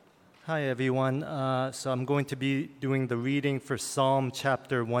Hi, everyone. So I'm going to be doing the reading for Psalm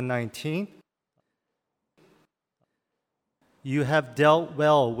chapter 119. You have dealt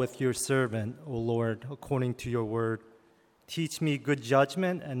well with your servant, O Lord, according to your word. Teach me good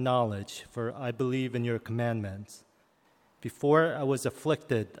judgment and knowledge, for I believe in your commandments. Before I was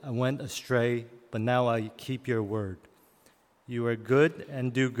afflicted, I went astray, but now I keep your word. You are good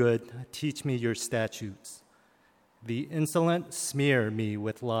and do good. Teach me your statutes. The insolent smear me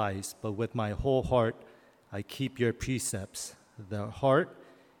with lies, but with my whole heart I keep your precepts. The heart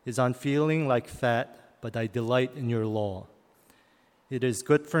is unfeeling like fat, but I delight in your law. It is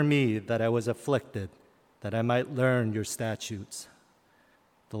good for me that I was afflicted, that I might learn your statutes.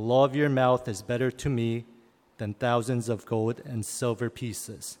 The law of your mouth is better to me than thousands of gold and silver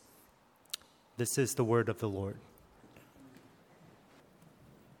pieces. This is the word of the Lord.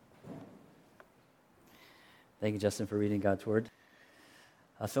 Thank you, Justin, for reading God's Word.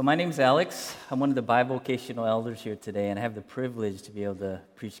 So my name is Alex. I'm one of the bivocational elders here today, and I have the privilege to be able to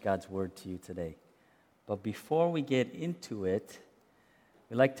preach God's Word to you today. But before we get into it,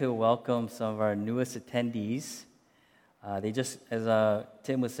 we'd like to welcome some of our newest attendees. They just, as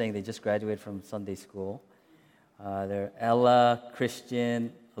Tim was saying, they just graduated from Sunday school. They're Ella,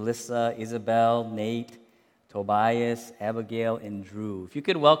 Christian, Alyssa, Isabel, Nate, Tobias, Abigail, and Drew. If you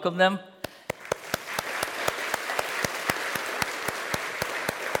could welcome them.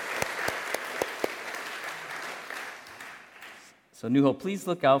 So New Hope, please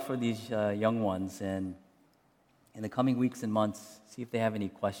look out for these young ones, and in the coming weeks and months, see if they have any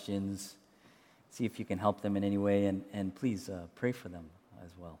questions, see if you can help them in any way, and please pray for them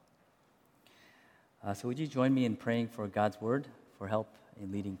as well. So would you join me in praying for God's Word for help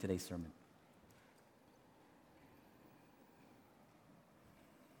in leading today's sermon?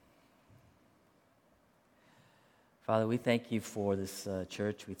 Father, we thank you for this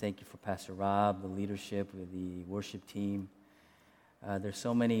church. We thank you for Pastor Rob, the leadership, the worship team. There's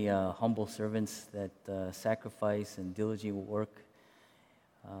so many humble servants that sacrifice and diligently work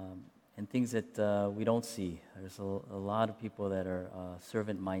and things that we don't see. There's a lot of people that are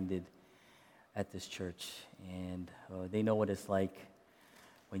servant-minded at this church, and they know what it's like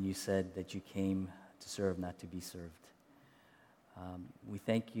when you said that you came to serve, not to be served. We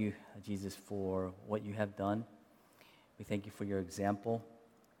thank you, Jesus, for what you have done. We thank you for your example,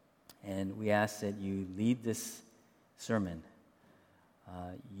 and we ask that you lead this sermon.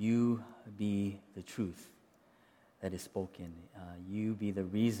 You be the truth that is spoken. You be the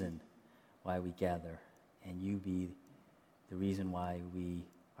reason why we gather, and you be the reason why we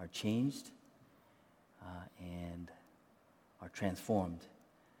are changed and are transformed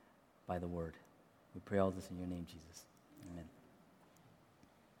by the word. We pray all this in your name, Jesus. Amen.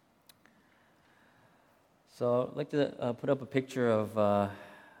 So I'd like to put up a picture of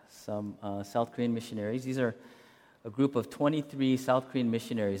some South Korean missionaries. These are a group of 23 South Korean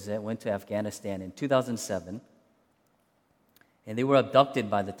missionaries that went to Afghanistan in 2007, and they were abducted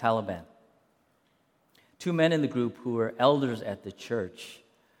by the Taliban. 2 men in the group who were elders at the church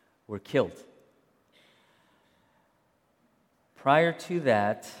were killed. Prior to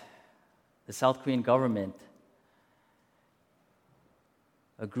that, the South Korean government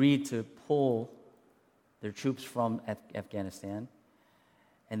agreed to pull their troops from Afghanistan,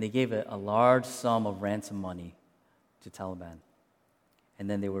 and they gave a large sum of ransom money to Taliban, and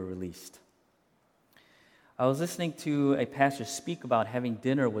then they were released. I was listening to a pastor speak about having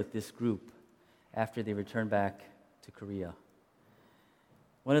dinner with this group after they returned back to Korea.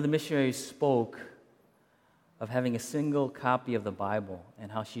 One of the missionaries spoke of having a single copy of the Bible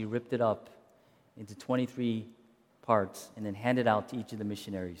and how she ripped it up into 23 parts and then handed out to each of the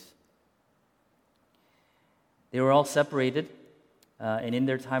missionaries. They were all separated, and in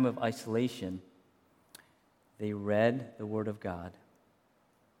their time of isolation, they read the Word of God.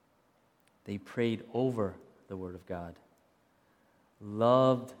 They prayed over the Word of God,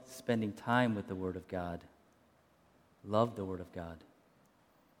 loved spending time with the Word of God, loved the Word of God,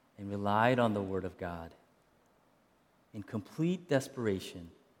 and relied on the Word of God in complete desperation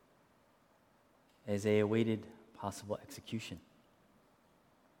as they awaited possible execution.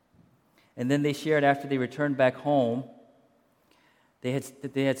 And then they shared after they returned back home, they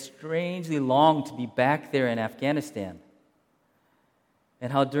had strangely longed to be back there in Afghanistan,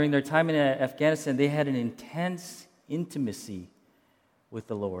 and how during their time in Afghanistan they had an intense intimacy with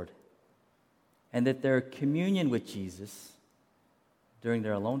the Lord, and that their communion with Jesus during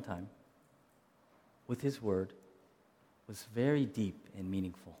their alone time with His Word was very deep and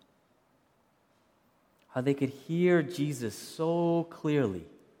meaningful. How they could hear Jesus so clearly.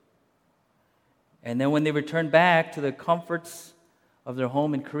 And then when they returned back to the comforts of their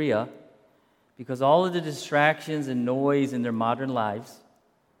home in Korea, because all of the distractions and noise in their modern lives,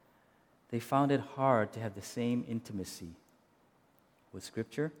 they found it hard to have the same intimacy with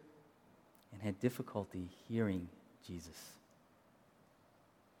Scripture and had difficulty hearing Jesus.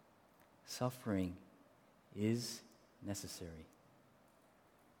 Suffering is necessary.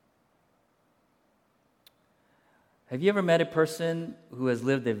 Have you ever met a person who has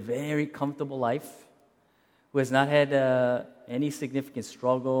lived a very comfortable life, who has not had any significant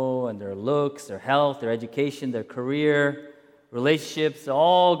struggle in their looks, their health, their education, their career, relationships,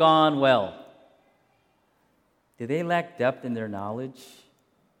 all gone well? Did they lack depth in their knowledge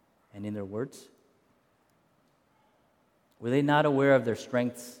and in their words? Were they not aware of their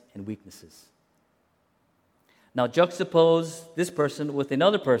strengths and weaknesses? Now juxtapose this person with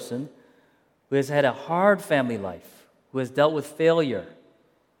another person who has had a hard family life, who has dealt with failure,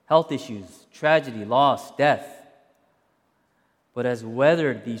 health issues, tragedy, loss, death, but has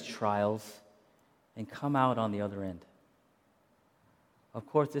weathered these trials and come out on the other end. Of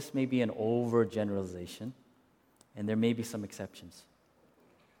course, this may be an overgeneralization, and there may be some exceptions.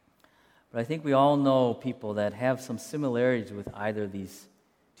 But I think we all know people that have some similarities with either of these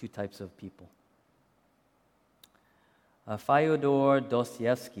two types of people. Fyodor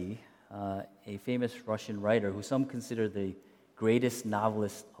Dostoevsky, a famous Russian writer who some consider the greatest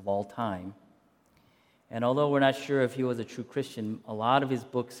novelist of all time, and although we're not sure if he was a true Christian, a lot of his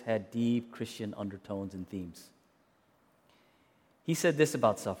books had deep Christian undertones and themes. He said this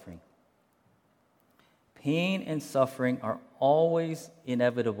about suffering: pain and suffering are always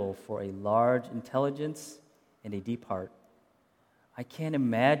inevitable for a large intelligence and a deep heart. I can't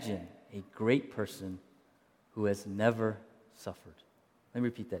imagine a great person who has never suffered. Let me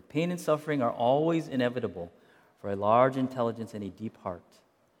repeat that. Pain and suffering are always inevitable for a large intelligence and a deep heart.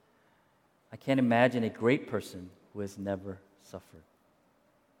 I can't imagine a great person who has never suffered.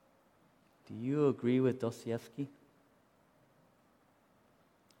 Do you agree with Dostoevsky?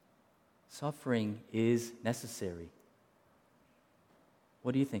 Suffering is necessary.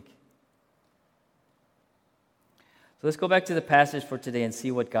 What do you think? So let's go back to the passage for today and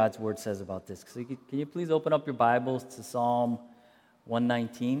see what God's Word says about this. So can you please open up your Bibles to Psalm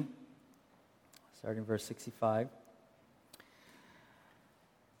 119, starting verse 65.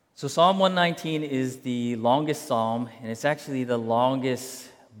 So Psalm 119 is the longest psalm, and it's actually the longest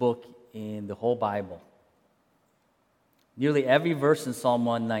book in the whole Bible. Nearly every verse in Psalm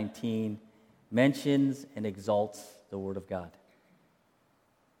 119 mentions and exalts the Word of God.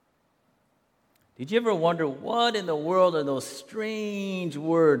 Did you ever wonder what in the world are those strange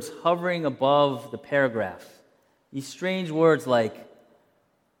words hovering above the paragraph? These strange words like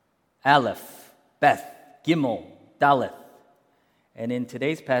Aleph, Beth, Gimel, Daleth. And in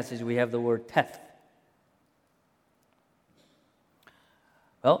today's passage, we have the word Teth.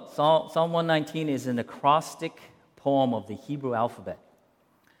 Well, Psalm 119 is an acrostic poem of the Hebrew alphabet.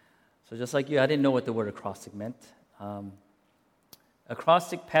 So just like you, I didn't know what the word acrostic meant.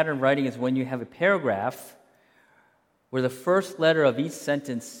 Acrostic pattern writing is when you have a paragraph where the first letter of each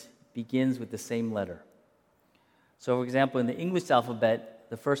sentence begins with the same letter. So, for example, in the English alphabet,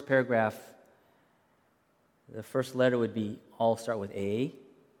 the first paragraph, the first letter would be all start with A,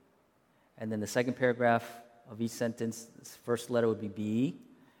 and then the second paragraph of each sentence, the first letter would be B,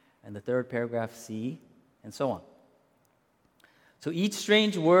 and the third paragraph C, and so on. So each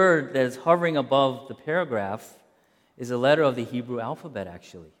strange word that is hovering above the paragraph is a letter of the Hebrew alphabet,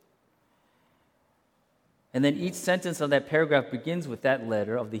 actually. And then each sentence of that paragraph begins with that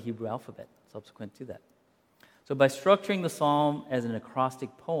letter of the Hebrew alphabet, subsequent to that. So by structuring the psalm as an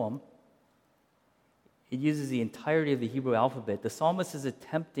acrostic poem, it uses the entirety of the Hebrew alphabet. The psalmist is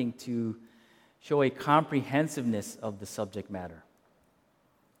attempting to show a comprehensiveness of the subject matter.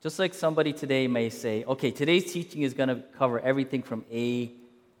 Just like somebody today may say, okay, today's teaching is going to cover everything from A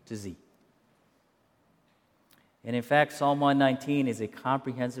to Z. And in fact, Psalm 119 is a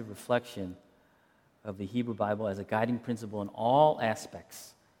comprehensive reflection of the Hebrew Bible as a guiding principle in all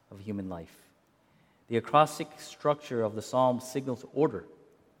aspects of human life. The acrostic structure of the psalm signals order.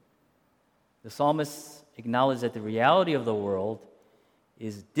 The psalmist acknowledges that the reality of the world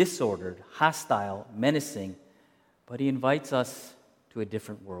is disordered, hostile, menacing, but he invites us to a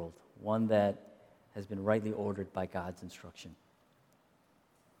different world, one that has been rightly ordered by God's instruction.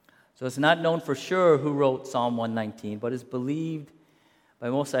 So it's not known for sure who wrote Psalm 119, but it's believed by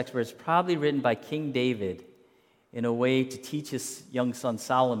most experts probably written by King David in a way to teach his young son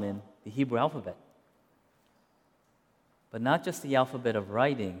Solomon the Hebrew alphabet. But not just the alphabet of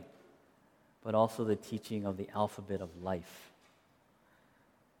writing, but also the teaching of the alphabet of life.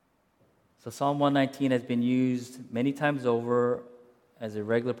 So Psalm 119 has been used many times over as a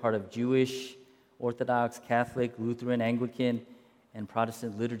regular part of Jewish Orthodox, Catholic, Lutheran, Anglican, and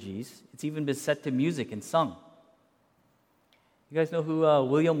Protestant liturgies. It's even been set to music and sung. You guys know who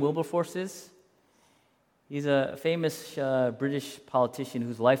William Wilberforce is? He's a famous British politician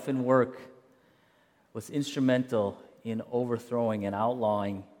whose life and work was instrumental in overthrowing and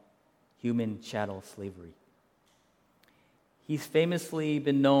outlawing human chattel slavery. He's famously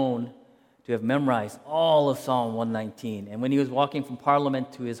been known to have memorized all of Psalm 119. And when he was walking from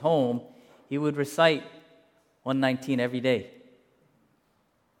Parliament to his home, he would recite 119 every day.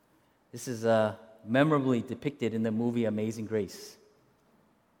 This is memorably depicted in the movie Amazing Grace.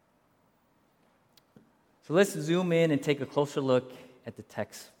 So let's zoom in and take a closer look at the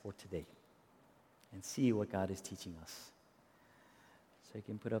text for today and see what God is teaching us. So you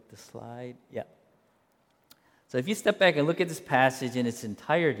can put up the slide. Yeah. So if you step back and look at this passage in its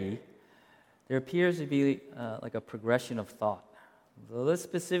entirety, there appears to be like a progression of thought. So let's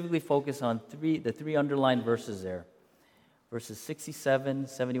specifically focus on the three underlined verses there. Verses 67,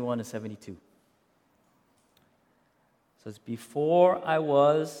 71, and 72. So it's before I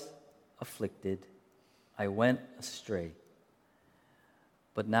was afflicted, I went astray.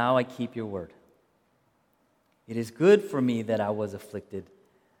 But now I keep your word. It is good for me that I was afflicted,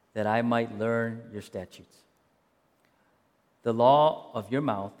 that I might learn your statutes. The law of your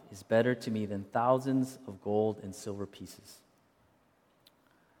mouth is better to me than thousands of gold and silver pieces.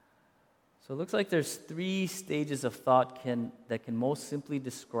 So it looks like there's three stages of thought that can most simply be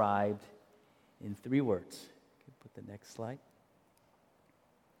described in three words. Okay, put the next slide.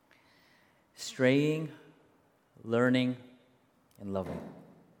 Straying, learning, and loving.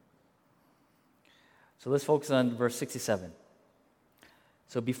 So let's focus on verse 67.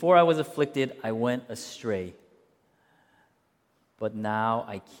 So before I was afflicted, I went astray. But now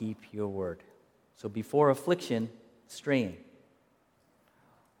I keep your word. So before affliction, straying.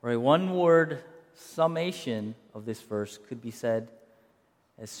 Or a one-word summation of this verse could be said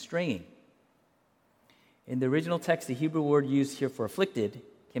as straying. In the original text, the Hebrew word used here for afflicted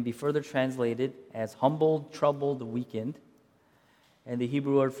can be further translated as humbled, troubled, weakened. And the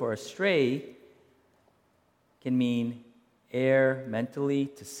Hebrew word for astray can mean err mentally,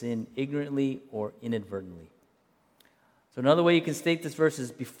 to sin ignorantly or inadvertently. So another way you can state this verse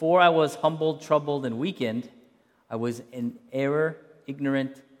is, before I was humbled, troubled, and weakened, I was in error,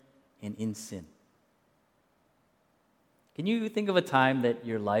 ignorant, and in sin. Can you think of a time that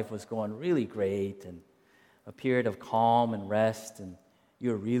your life was going really great and a period of calm and rest and you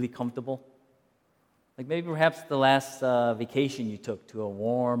were really comfortable? Like maybe perhaps the last vacation you took to a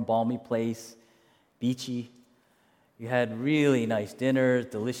warm, balmy place, beachy. You had really nice dinners,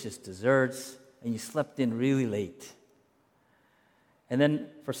 delicious desserts, and you slept in really late. And then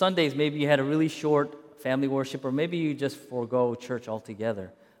for Sundays, maybe you had a really short family worship, or maybe you just forego church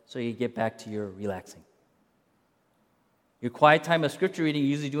altogether so you get back to your relaxing. Your quiet time of scripture reading you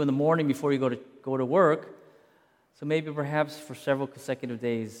usually do in the morning before you go to work. So maybe perhaps for several consecutive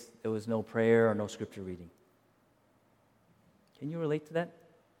days there was no prayer or no scripture reading. Can you relate to that?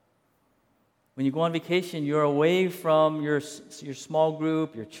 When you go on vacation, you're away from your small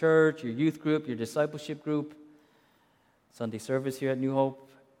group, your church, your youth group, your discipleship group, Sunday service here at New Hope,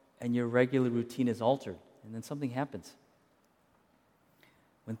 and your regular routine is altered, and then something happens.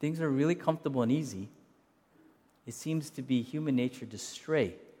 When things are really comfortable and easy, it seems to be human nature to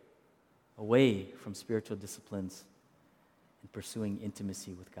stray away from spiritual disciplines and pursuing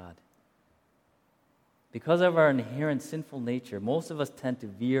intimacy with God. Because of our inherent sinful nature, most of us tend to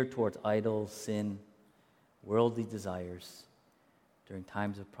veer towards idols, sin, worldly desires during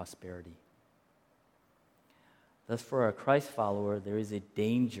times of prosperity. Thus, for a Christ follower, there is a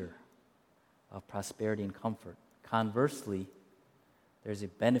danger of prosperity and comfort. Conversely, there's a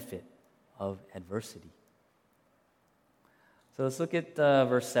benefit of adversity. So let's look at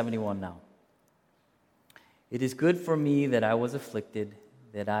verse 71 now. It is good for me that I was afflicted,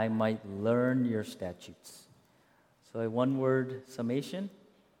 that I might learn your statutes. So a one-word summation,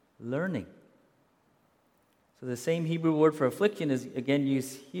 learning. So the same Hebrew word for affliction is again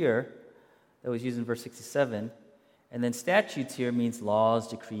used here, that was used in verse 67. And then statutes here means laws,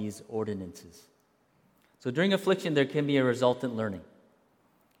 decrees, ordinances. So during affliction, there can be a resultant learning.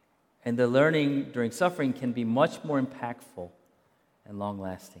 And the learning during suffering can be much more impactful and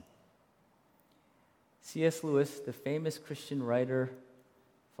long-lasting. C.S. Lewis, the famous Christian writer,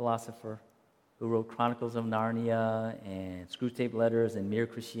 philosopher, who wrote Chronicles of Narnia and Screwtape Letters and Mere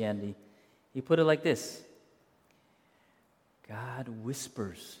Christianity, he put it like this: God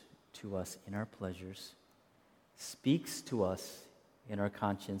whispers to us in our pleasures, speaks to us in our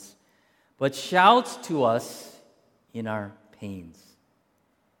conscience, but shouts to us in our pains.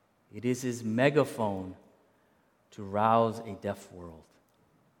 It is his megaphone to rouse a deaf world.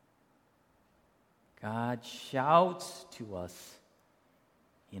 God shouts to us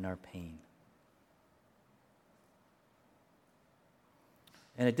in our pain.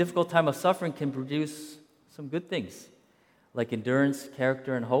 And a difficult time of suffering can produce some good things, like endurance,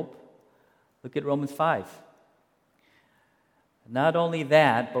 character, and hope. Look at Romans 5. Not only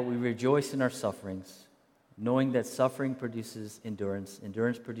that, but we rejoice in our sufferings, knowing that suffering produces endurance,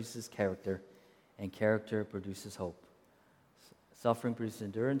 endurance produces character, and character produces hope. Suffering produces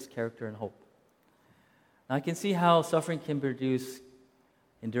endurance, character, and hope. Now, I can see how suffering can produce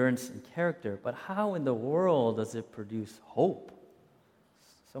endurance and character, but how in the world does it produce hope?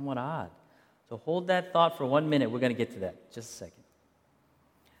 Somewhat odd. So hold that thought for 1 minute. We're going to get to that. Just a second.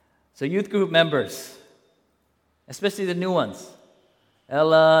 So youth group members, especially the new ones,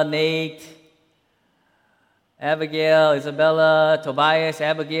 Ella, Nate, Abigail, Isabella, Tobias,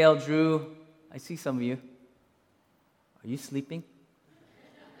 Abigail, Drew. I see some of you. Are you sleeping?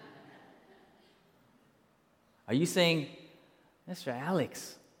 Are you saying, Mr.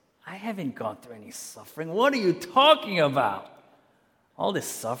 Alex, I haven't gone through any suffering. What are you talking about? All this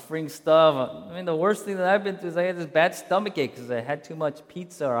suffering stuff. I mean, the worst thing that I've been through is I had this bad stomachache because I had too much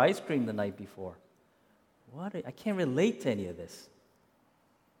pizza or ice cream the night before. I can't relate to any of this.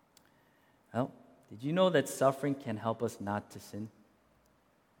 Well, did you know that suffering can help us not to sin?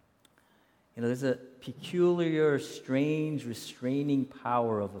 You know, there's a peculiar, strange, restraining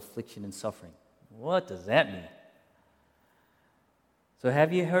power of affliction and suffering. What does that mean? So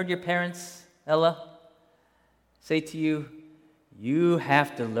have you heard your parents, Ella, say to you, you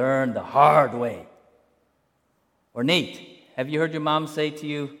have to learn the hard way? Or Nate, have you heard your mom say to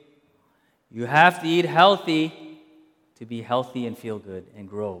you, you have to eat healthy to be healthy and feel good and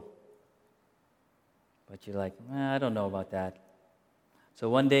grow? But you're like, I don't know about that. So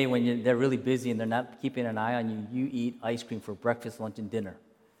one day when they're really busy and they're not keeping an eye on you, you eat ice cream for breakfast, lunch, and dinner.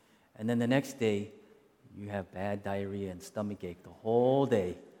 And then the next day, you have bad diarrhea and stomachache the whole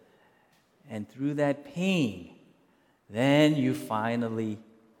day. And through that pain, then you finally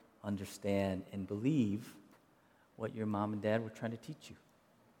understand and believe what your mom and dad were trying to teach you.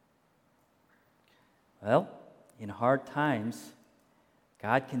 Well, in hard times,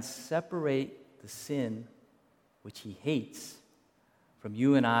 God can separate the sin which he hates from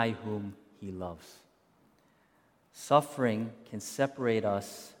you and I whom he loves. Suffering can separate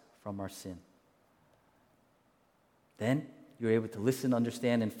us from our sin. Then you're able to listen,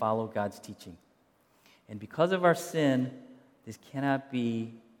 understand, and follow God's teaching. And because of our sin, this cannot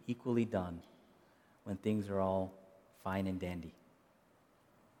be equally done when things are all fine and dandy.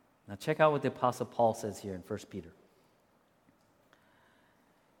 Now check out what the Apostle Paul says here in 1 Peter.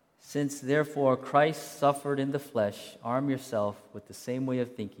 Since therefore Christ suffered in the flesh, arm yourself with the same way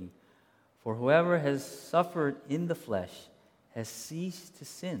of thinking. For whoever has suffered in the flesh has ceased to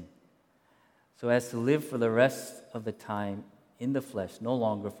sin, so as to live for the rest of the time in the flesh, no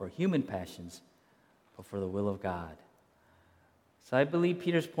longer for human passions, but for the will of God. So I believe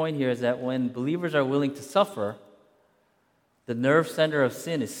Peter's point here is that when believers are willing to suffer, the nerve center of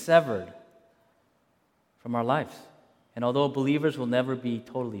sin is severed from our lives. And although believers will never be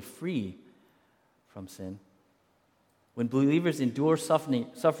totally free from sin, when believers endure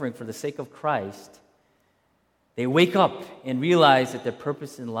suffering for the sake of Christ, they wake up and realize that their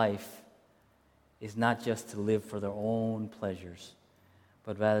purpose in life is not just to live for their own pleasures,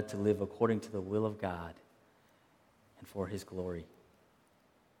 but rather to live according to the will of God and for his glory.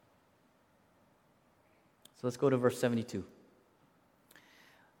 So let's go to verse 72.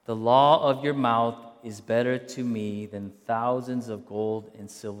 The law of your mouth is better to me than thousands of gold and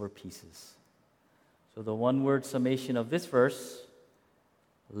silver pieces. So the one-word summation of this verse,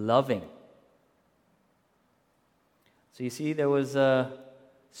 loving. So you see, there was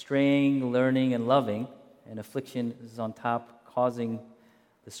straying, learning, and loving, and affliction is on top, causing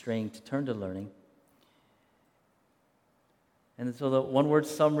the straying to turn to learning. And so the one-word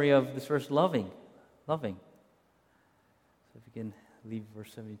summary of this verse, loving. So if you can leave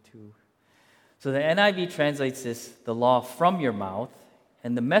verse 72. So the NIV translates this, the law from your mouth,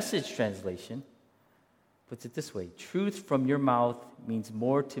 and the Message translation puts it this way: truth from your mouth means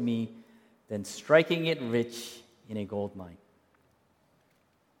more to me than striking it rich in a gold mine.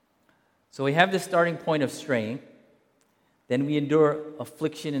 So we have this starting point of straying. Then we endure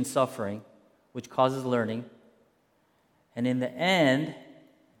affliction and suffering, which causes learning. And in the end,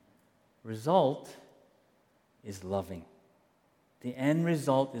 result is loving. The end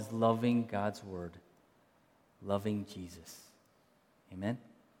result is loving God's word, loving Jesus. Amen?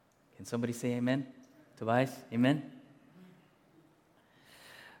 Can somebody say amen? Tobias, amen?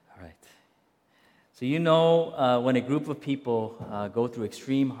 All right. So you know when a group of people go through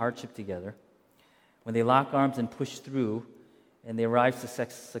extreme hardship together, when they lock arms and push through, and they arrive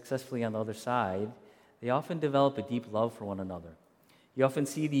successfully on the other side, they often develop a deep love for one another. You often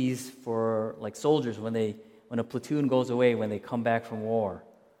see these for like soldiers when a platoon goes away, when they come back from war.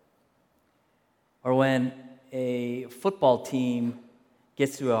 Or when a football team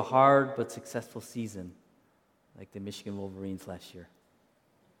gets through a hard but successful season, like the Michigan Wolverines last year.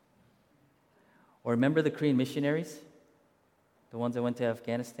 Or remember the Korean missionaries? The ones that went to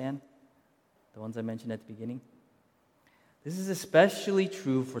Afghanistan? The ones I mentioned at the beginning? This is especially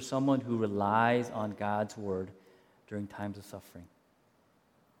true for someone who relies on God's word during times of suffering.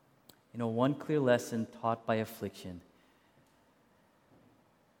 You know, one clear lesson taught by affliction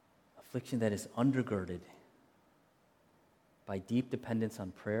that is undergirded by deep dependence on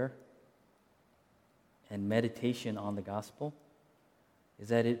prayer and meditation on the gospel, is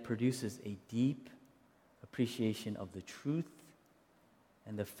that it produces a deep appreciation of the truth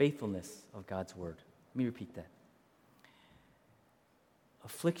and the faithfulness of God's word. Let me repeat that.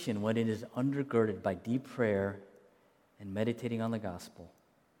 Affliction, when it is undergirded by deep prayer and meditating on the gospel,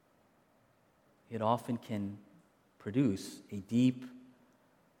 it often can produce a deep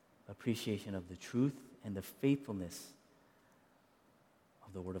appreciation of the truth and the faithfulness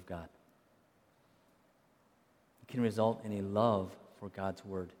of the Word of God. It can result in a love for God's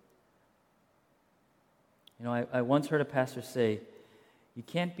Word. You know, I once heard a pastor say, you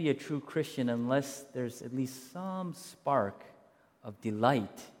can't be a true Christian unless there's at least some spark of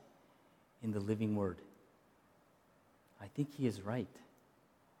delight in the living Word. I think he is right.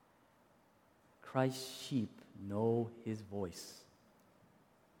 Christ's sheep know his voice.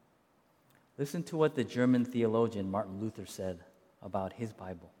 Listen to what the German theologian Martin Luther said about his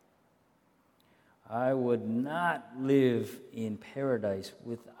Bible. I would not live in paradise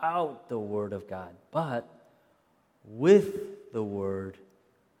without the Word of God, but with the Word,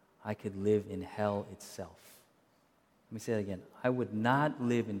 I could live in hell itself. Let me say that again. I would not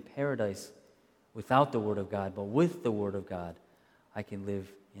live in paradise without the Word of God, but with the Word of God, I can live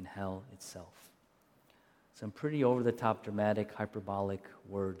in hell itself. Some pretty over-the-top, dramatic, hyperbolic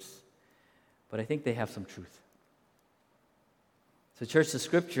words, but I think they have some truth. So, church, the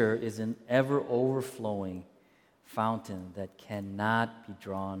Scripture is an ever-overflowing fountain that cannot be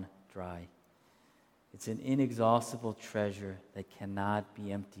drawn dry. It's an inexhaustible treasure that cannot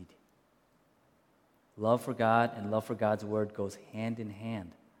be emptied. Love for God and love for God's Word goes hand in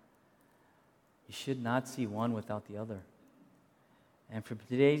hand. You should not see one without the other. And from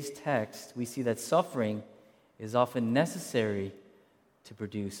today's text, we see that suffering is often necessary to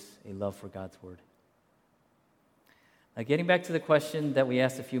produce a love for God's Word. Now, getting back to the question that we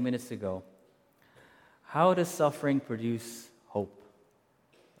asked a few minutes ago, how does suffering produce hope?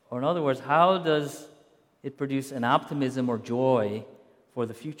 Or in other words, how does it produce an optimism or joy for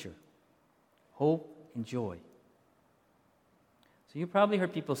the future? Hope and joy. So you probably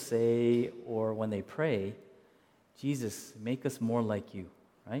heard people say, or when they pray, Jesus, make us more like you,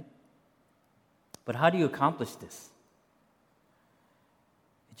 right? But how do you accomplish this?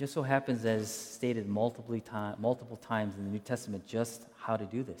 It just so happens, as stated multiple times in the New Testament, just how to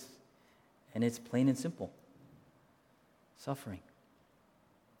do this. And it's plain and simple. Suffering.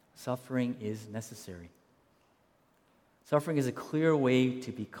 Suffering is necessary. Suffering is a clear way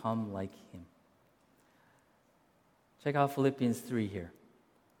to become like Him. Check out Philippians 3 here.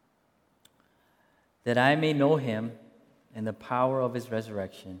 That I may know Him and the power of His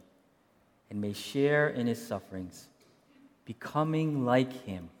resurrection, and may share in His sufferings, becoming like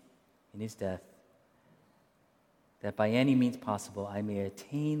Him in His death, that by any means possible I may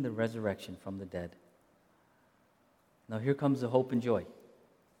attain the resurrection from the dead. Now here comes the hope and joy.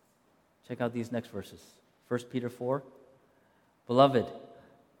 Check out these next verses. 1 Peter 4. Beloved,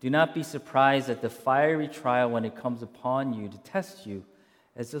 do not be surprised at the fiery trial when it comes upon you to test you,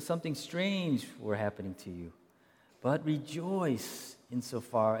 as though something strange were happening to you. But rejoice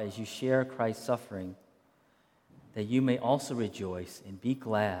insofar as you share Christ's suffering, that you may also rejoice and be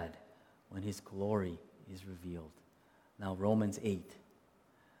glad when His glory is revealed. Now, Romans 8.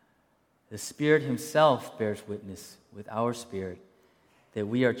 The Spirit Himself bears witness with our spirit that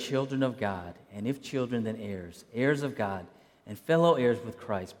we are children of God, and if children, then heirs, heirs of God, and fellow heirs with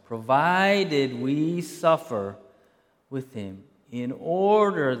Christ, provided we suffer with Him, in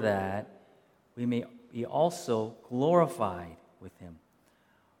order that we may be also glorified with Him.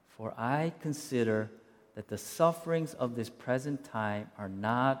 For I consider that the sufferings of this present time are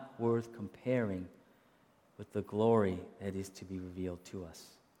not worth comparing with the glory that is to be revealed to us.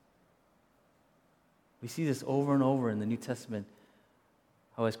 We see this over and over in the New Testament,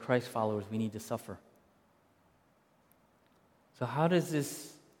 how as Christ followers we need to suffer. So how does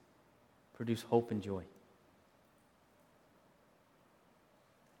this produce hope and joy?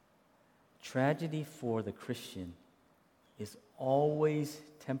 Tragedy for the Christian is always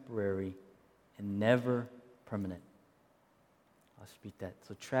temporary and never permanent. I'll repeat that.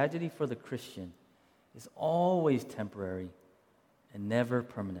 So tragedy for the Christian is always temporary and never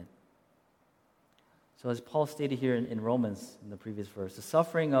permanent. So as Paul stated here in Romans, in the previous verse, the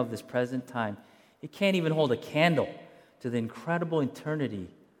suffering of this present time, it can't even hold a candle to the incredible eternity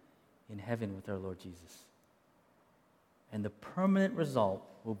in heaven with our Lord Jesus. And the permanent result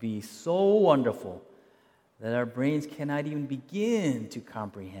will be so wonderful that our brains cannot even begin to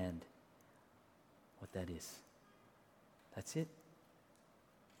comprehend what that is. That's it.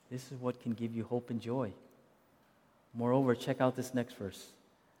 This is what can give you hope and joy. Moreover, check out this next verse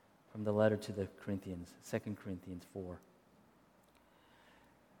from the letter to the Corinthians, 2 Corinthians 4.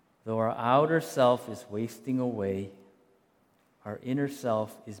 Though our outer self is wasting away, our inner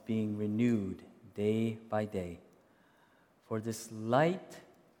self is being renewed day by day. For this light,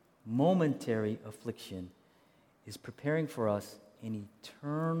 momentary affliction is preparing for us an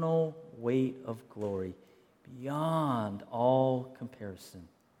eternal weight of glory beyond all comparison.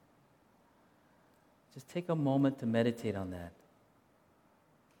 Just take a moment to meditate on that.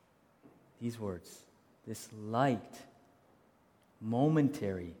 These words, this light,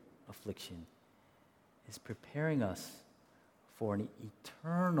 momentary affliction is preparing us for an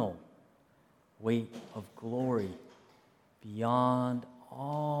eternal weight of glory beyond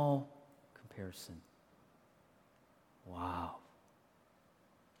all comparison. Wow.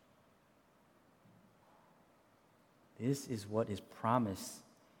 This is what is promised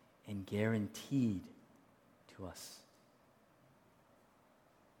and guaranteed to us.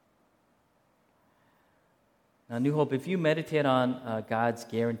 Now, New Hope, if you meditate on God's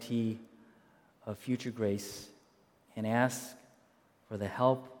guarantee of future grace and ask for the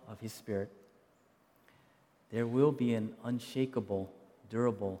help of His Spirit, there will be an unshakable,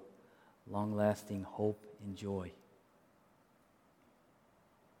 durable, long-lasting hope and joy.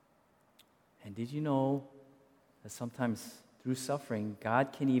 And did you know that sometimes through suffering,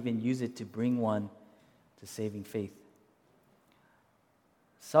 God can even use it to bring one to saving faith?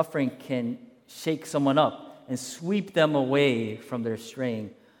 Suffering can shake someone up and sweep them away from their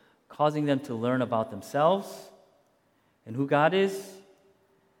straying, causing them to learn about themselves and who God is,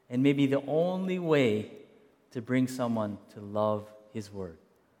 and maybe the only way to bring someone to love His Word,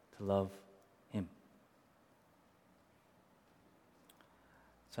 to love Him.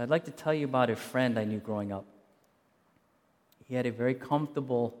 So I'd like to tell you about a friend I knew growing up. He had a very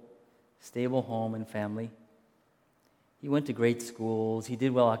comfortable, stable home and family. He went to great schools. He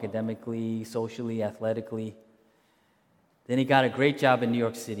did well academically, socially, athletically. Then he got a great job in New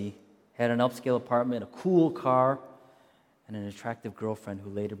York City, had an upscale apartment, a cool car, and an attractive girlfriend who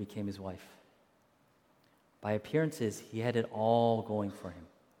later became his wife. By appearances, he had it all going for him.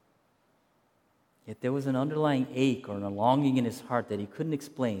 Yet there was an underlying ache or a longing in his heart that he couldn't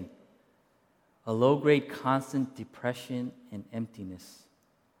explain, a low-grade constant depression and emptiness.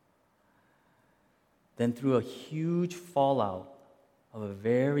 Then through a huge fallout of a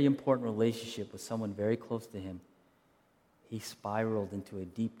very important relationship with someone very close to him, he spiraled into a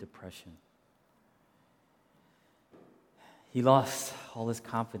deep depression. He lost all his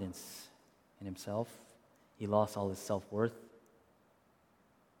confidence in himself. He lost all his self-worth.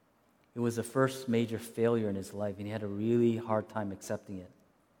 It was the first major failure in his life, and he had a really hard time accepting it.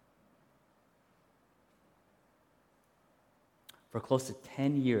 For close to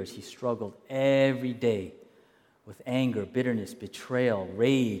 10 years, he struggled every day with anger, bitterness, betrayal,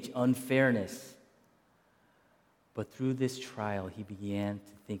 rage, unfairness. But through this trial, he began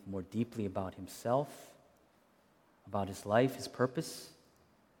to think more deeply about himself, about his life, his purpose,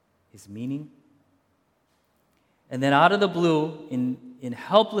 his meaning. And then out of the blue, in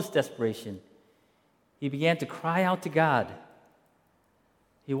helpless desperation, he began to cry out to God.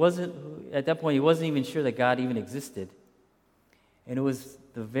 At that point, he wasn't even sure that God even existed. And it was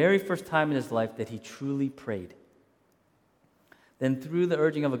the very first time in his life that he truly prayed. Then through the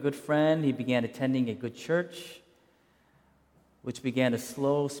urging of a good friend, he began attending a good church, which began a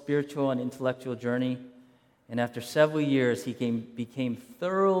slow spiritual and intellectual journey. And after several years, he became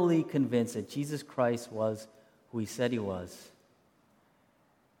thoroughly convinced that Jesus Christ was who he said he was,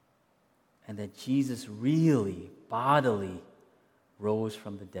 and that Jesus really, bodily, rose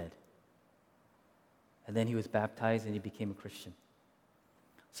from the dead. And then he was baptized and he became a Christian.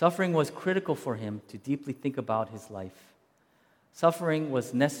 Suffering was critical for him to deeply think about his life. Suffering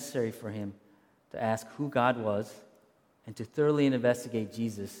was necessary for him to ask who God was and to thoroughly investigate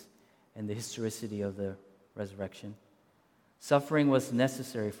Jesus and the historicity of the resurrection. Suffering was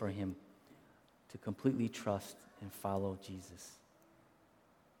necessary for him to completely trust and follow Jesus.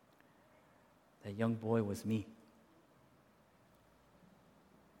 That young boy was me.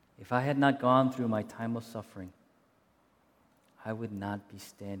 If I had not gone through my time of suffering, I would not be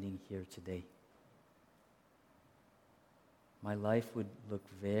standing here today. My life would look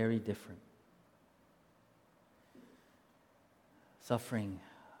very different. Suffering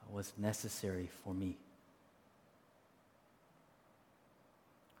was necessary for me.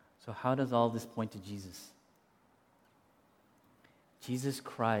 So how does all this point to Jesus? Jesus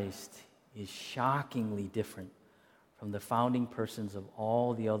Christ is shockingly different from the founding persons of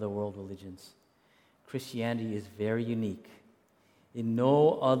all the other world religions. Christianity is very unique. In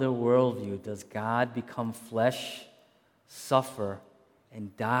no other worldview does God become flesh, suffer,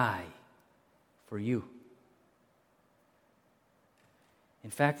 and die for you. In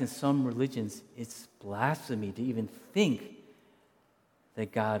fact, in some religions, it's blasphemy to even think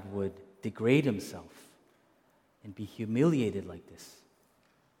that God would degrade himself and be humiliated like this.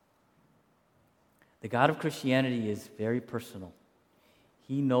 The God of Christianity is very personal.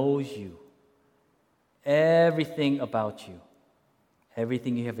 He knows you, everything about you,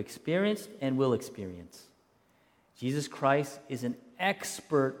 everything you have experienced and will experience. Jesus Christ is an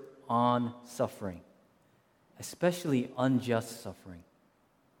expert on suffering, especially unjust suffering.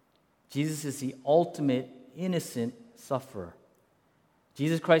 Jesus is the ultimate innocent sufferer.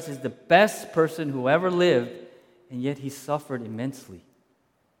 Jesus Christ is the best person who ever lived, and yet he suffered immensely.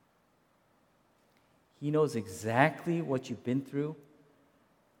 He knows exactly what you've been through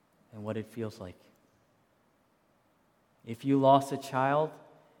and what it feels like. If you lost a child,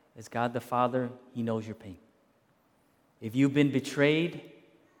 as God the Father, he knows your pain. If you've been betrayed,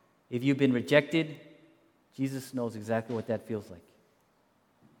 if you've been rejected, Jesus knows exactly what that feels like.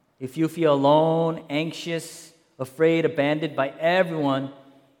 If you feel alone, anxious, afraid, abandoned by everyone,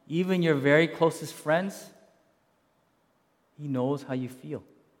 even your very closest friends, he knows how you feel.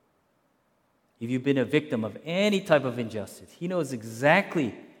 If you've been a victim of any type of injustice, he knows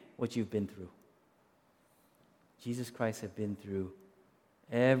exactly what you've been through. Jesus Christ has been through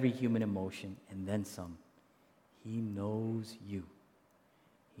every human emotion and then some. He knows you.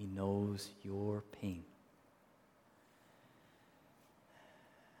 He knows your pain.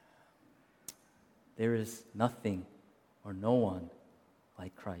 There is nothing or no one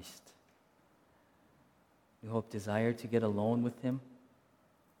like Christ. New Hope desire to get alone with him,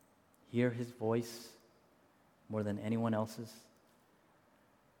 hear his voice more than anyone else's,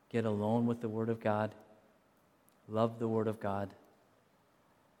 get alone with the Word of God, love the Word of God,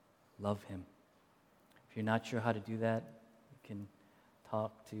 love him. If you're not sure how to do that, you can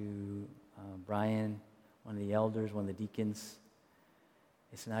talk to Brian, one of the elders, one of the deacons.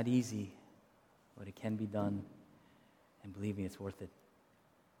 It's not easy, but it can be done, and believe me, it's worth it.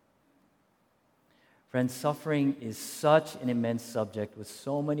 Friends, suffering is such an immense subject with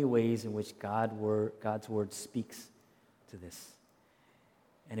so many ways in which God's Word speaks to this.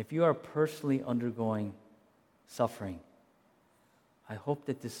 And if you are personally undergoing suffering, I hope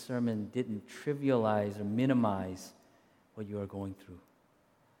that this sermon didn't trivialize or minimize what you are going through.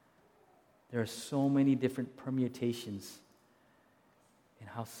 There are so many different permutations in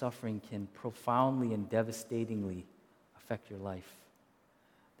how suffering can profoundly and devastatingly affect your life.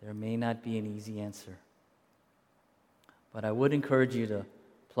 There may not be an easy answer. But I would encourage you to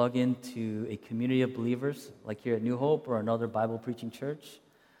plug into a community of believers, like here at New Hope or another Bible preaching church.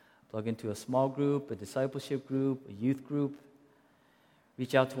 Plug into a small group, a discipleship group, a youth group.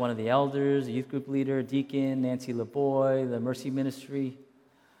 Reach out to one of the elders, a youth group leader, a deacon, Nancy LeBoy, the Mercy Ministry.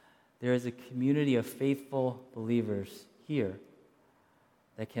 There is a community of faithful believers here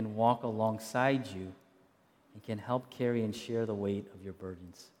that can walk alongside you and can help carry and share the weight of your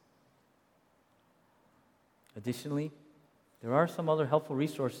burdens. Additionally, there are some other helpful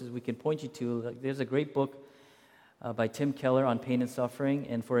resources we can point you to. There's a great book by Tim Keller on pain and suffering,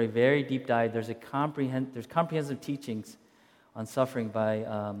 and for a very deep dive, there's comprehensive teachings on suffering by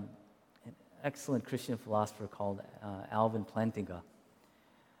an excellent Christian philosopher called Alvin Plantinga.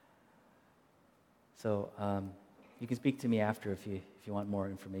 So you can speak to me after if you want more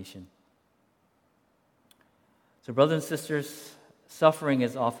information. So brothers and sisters, suffering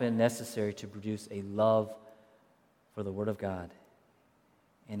is often necessary to produce a love for the Word of God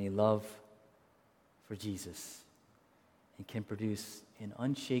and a love for Jesus, and can produce an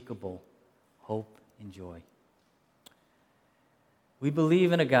unshakable hope and joy. We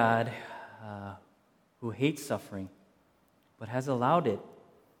believe in a God who hates suffering, but has allowed it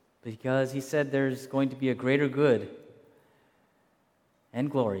because he said there's going to be a greater good and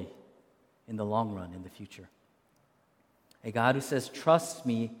glory in the long run, in the future. A God who says, trust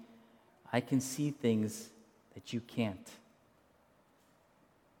me, I can see things that you can't.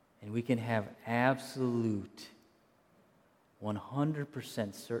 And we can have absolute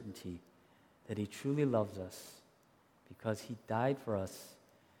 100% certainty that he truly loves us because he died for us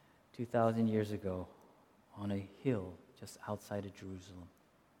 2,000 years ago on a hill just outside of Jerusalem.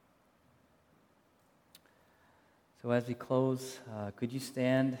 So as we close, could you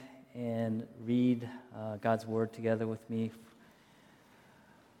stand and read God's word together with me?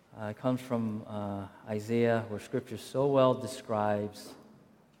 It comes from Isaiah, where Scripture so well describes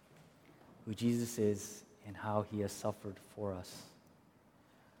who Jesus is and how he has suffered for us.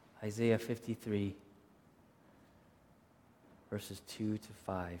 Isaiah 53, verses 2 to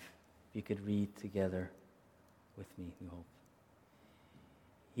 5. If you could read together with me, we hope.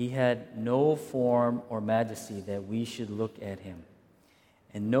 He had no form or majesty that we should look at him,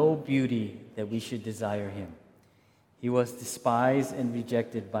 and no beauty that we should desire him. He was despised and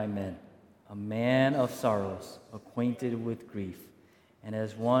rejected by men, a man of sorrows, acquainted with grief, and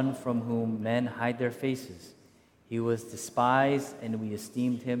as one from whom men hide their faces. He was despised, and we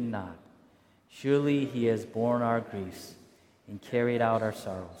esteemed him not. Surely he has borne our griefs and carried out our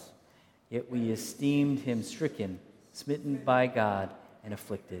sorrows. Yet we esteemed him stricken, smitten by God, and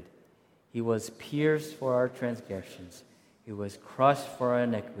afflicted. He was pierced for our transgressions. He was crushed for our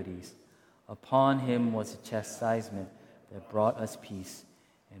iniquities. Upon him was a chastisement that brought us peace,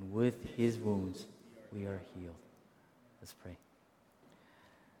 and with his wounds we are healed. Let's pray.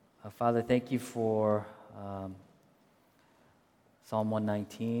 Father, thank you for Psalm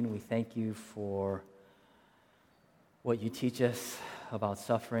 119. We thank you for what you teach us about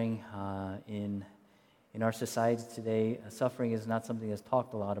suffering in our society today. Suffering is not something that's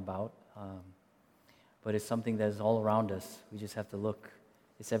talked a lot about, but it's something that is all around us. We just have to look.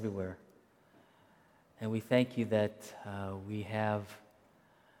 It's everywhere. And we thank you that we have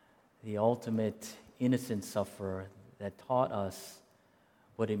the ultimate innocent sufferer that taught us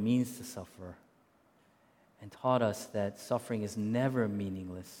what it means to suffer and taught us that suffering is never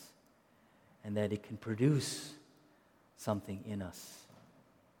meaningless and that it can produce something in us.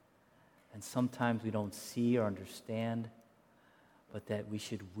 And sometimes we don't see or understand, but that we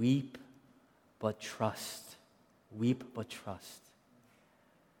should weep but trust. Weep but trust.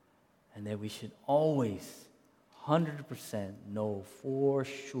 And that we should always 100% know for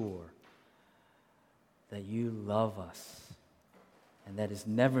sure that you love us. And that is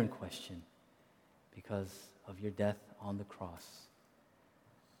never in question because of your death on the cross.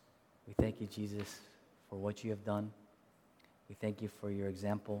 We thank you, Jesus, for what you have done. We thank you for your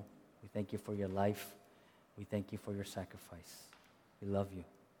example. We thank you for your life. We thank you for your sacrifice. We love you.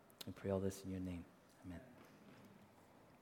 We pray all this in your name.